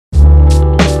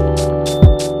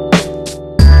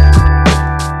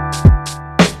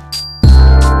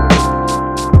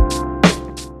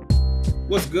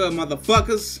good,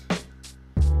 motherfuckers?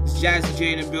 It's Jazzy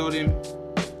J in the building.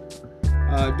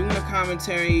 Doing a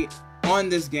commentary on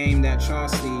this game that y'all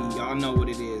see. Y'all know what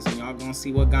it is, and y'all gonna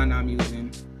see what gun I'm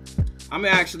using. I'm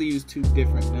gonna actually use two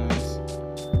different guns,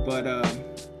 but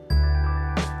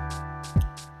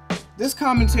this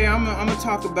commentary I'm gonna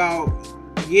talk about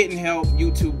getting help,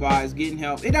 YouTube wise, getting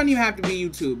help. It doesn't even have to be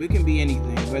YouTube. It can be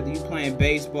anything. Whether you playing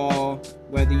baseball,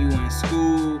 whether you in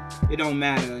school, it don't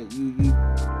matter.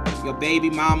 Your baby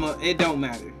mama, it don't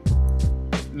matter.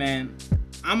 Man,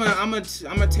 I'm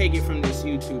gonna take it from this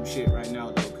YouTube shit right now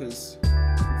though, cause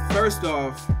first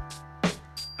off,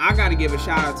 I gotta give a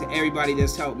shout out to everybody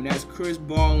that's helped me. That's Kris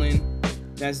Ballin,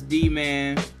 that's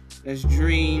Dman, that's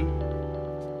Dream,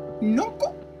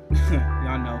 Noko.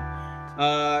 Y'all know.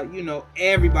 You know,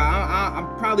 everybody. I'm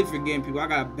probably forgetting people. I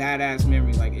got a badass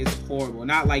memory. Like, it's horrible.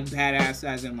 Not like badass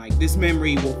as in like this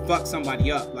memory will fuck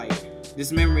somebody up. Like,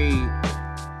 this memory,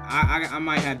 I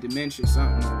might have dementia or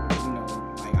something. You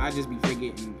know, like I just be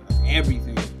forgetting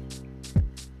everything.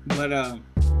 But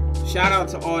shout out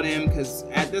to all them, because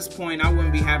at this point I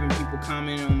wouldn't be having people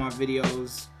commenting on my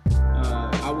videos.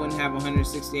 I wouldn't have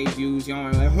 168 views. Y'all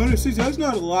are like, 160, that's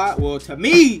not a lot. Well, to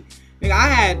me, nigga, I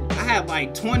had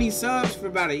like 20 subs for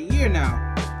about a year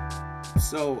now.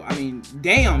 So, I mean,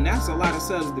 damn, that's a lot of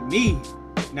subs to me.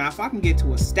 Now, if I can get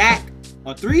to a stack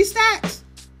or 3 stacks,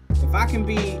 if I can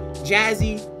be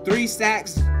Jazzy 3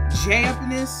 stacks J up in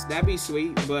this, that'd be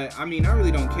sweet. But I mean, I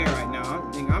really don't care right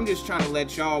now. I'm just trying to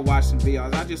let y'all watch some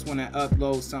videos. I just want to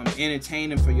upload something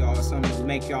entertaining for y'all, something to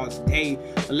make y'all's day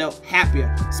a little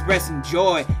happier, expressing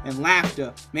joy and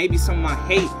laughter, maybe some of my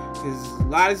hate, because a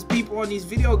lot of people on these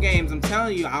video games, I'm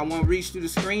telling you, I want to reach through the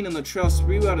screen and Latrell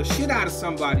Sprewell the shit out of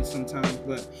somebody sometimes.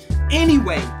 But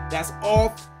anyway, that's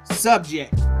off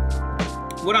subject.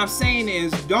 What I'm saying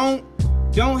is, don't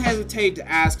hesitate to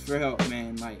ask for help,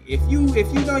 man. Like, if you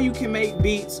know you can make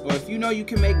beats, or if you know you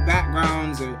can make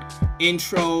backgrounds or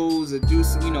intros, or do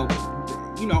some,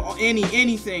 you know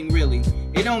anything really.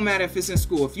 It don't matter if it's in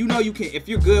school. If you know you can, if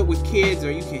you're good with kids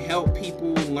or you can help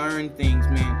people learn things,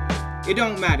 man. It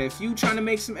don't matter. If you trying to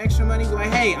make some extra money,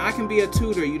 like, hey, I can be a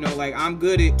tutor. You know, like, I'm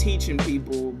good at teaching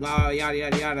people. Blah, yada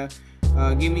yada yada.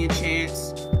 Give me a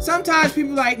chance. Sometimes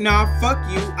people like, nah, fuck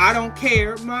you. I don't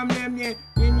care. You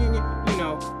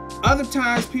know, other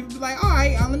times people be like, all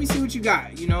right, let me see what you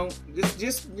got. You know,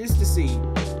 just to see.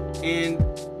 And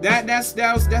that's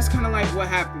kind of like what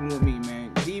happened with me,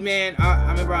 man. D-Man, I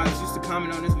remember I used to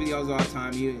comment on his videos all the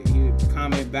time. He would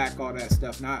comment back all that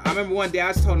stuff. Now I remember one day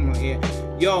I just told him, like,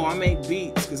 yeah, yo, I make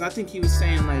beats, because I think he was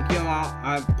saying like, yo,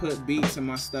 I put beats in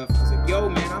my stuff. I was like, yo,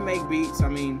 man, I make beats. I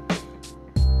mean,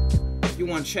 you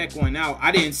want to check one out.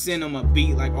 I didn't send him a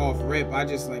beat like off rip. I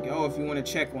just like, oh, if you want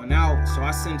to check one out. So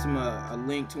I sent him a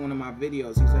link to one of my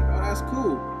videos. He's like, oh, that's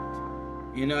cool.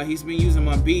 And he's been using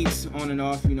my beats on and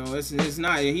off. You know, it's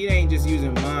not, he ain't just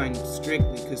using mine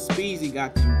strictly, because Speezy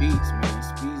got them beats, man.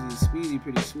 Speezy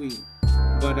pretty sweet.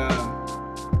 But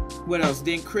what else?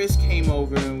 Then Kris came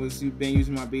over and been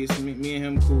using my beats. Me and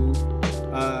him cool.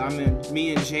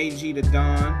 Me and JG the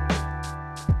Don.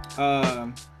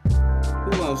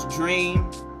 Who else? Dream.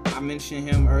 I mentioned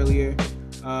him earlier.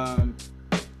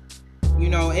 You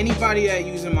know, anybody that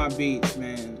using my beats,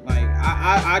 man. Like,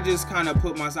 I just kind of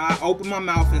I open my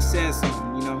mouth and said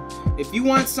something. You know, if you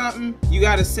want something, you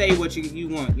gotta say what you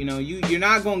want. You know, you're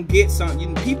not gonna get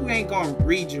something. People ain't gonna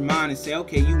read your mind and say,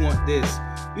 okay, you want this.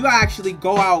 You gotta actually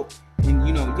go out and,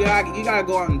 you know, you gotta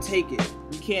go out and take it.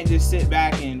 You can't just sit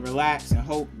back and relax and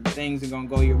hope things are gonna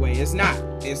go your way. It's not.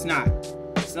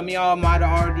 Some of y'all might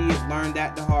have already learned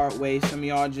that the hard way. Some of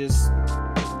y'all just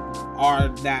are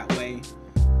that way.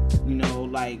 You know,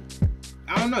 like,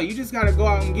 I don't know. You just got to go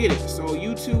out and get it. So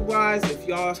YouTube-wise, if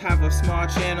y'all have a small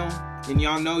channel and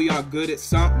y'all know y'all good at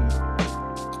something,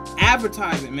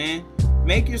 advertise it, man.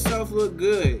 Make yourself look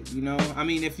good, you know. I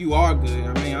mean, if you are good.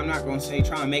 I mean, I'm not going to say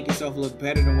try and make yourself look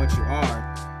better than what you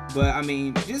are. But, I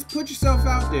mean, just put yourself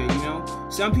out there, you know.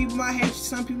 Some people might hate you,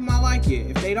 some people might like you.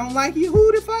 If they don't like you,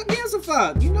 who the fuck gives a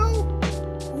fuck, you know?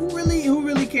 Who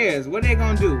really cares? What they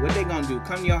gonna do?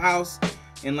 Come to your house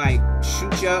and, like,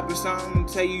 shoot you up or something,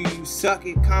 tell you suck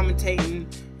at commentating,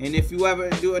 and if you ever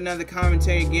do another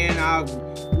commentary again, I'll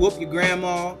whoop your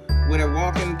grandma with a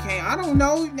walking cane. I don't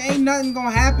know. Ain't nothing gonna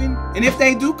happen. And if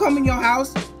they do come in your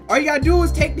house, all you gotta do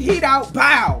is take the heat out.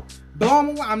 Bow. Blow them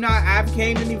away. I'm not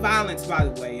advocating any violence, by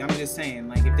the way. I'm just saying,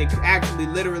 like, if they actually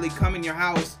literally come in your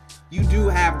house, you do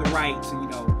have the right to, you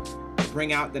know,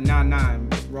 bring out the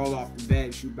 9-9, roll off the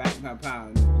bed, shoot back, pow.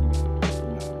 You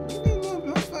know,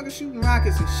 motherfuckers shooting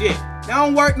rockets and shit. That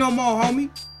don't work no more,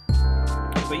 homie.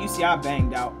 But you see, I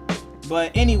banged out.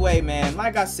 But anyway, man,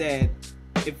 like I said,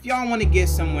 if y'all want to get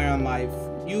somewhere in life,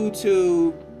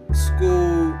 YouTube,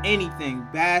 school, anything,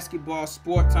 basketball,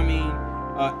 sports, I mean,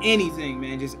 anything,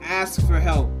 man, just ask for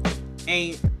help.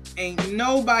 Ain't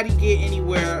nobody get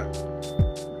anywhere,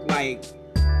 like,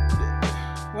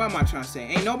 what am I trying to say?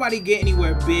 Ain't nobody get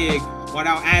anywhere big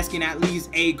without asking at least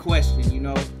a question, you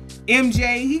know.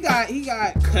 MJ, he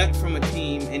got cut from a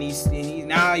team, and he's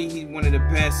now one of the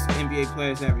best NBA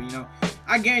players ever, you know.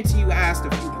 I guarantee you asked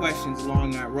a few questions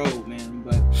along that road, man.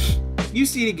 But you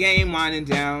see the game winding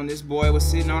down. This boy was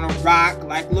sitting on a rock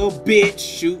like a little bitch,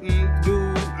 shooting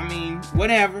dude. I mean,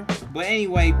 whatever. But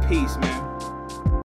anyway, peace, man.